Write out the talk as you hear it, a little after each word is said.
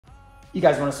You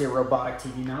guys want to see a robotic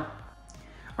TV mount?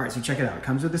 All right, so check it out. It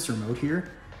comes with this remote here.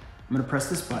 I'm gonna press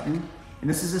this button, and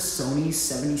this is a Sony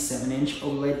 77-inch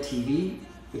OLED TV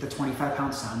with a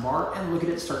 25-pound soundbar, and look at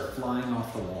it start flying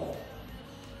off the wall.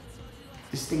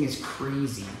 This thing is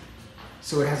crazy.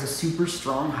 So it has a super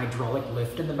strong hydraulic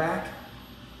lift in the back.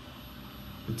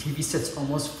 The TV sits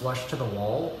almost flush to the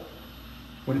wall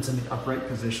when it's in the upright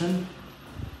position.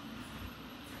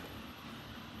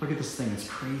 Look at this thing, it's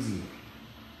crazy.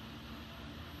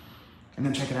 And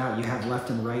then check it out, you have left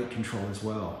and right control as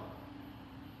well.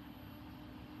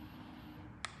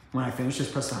 When I finish,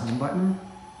 just press the home button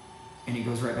and it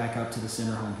goes right back up to the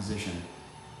center home position.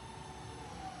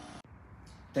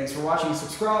 Thanks for watching,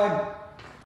 subscribe.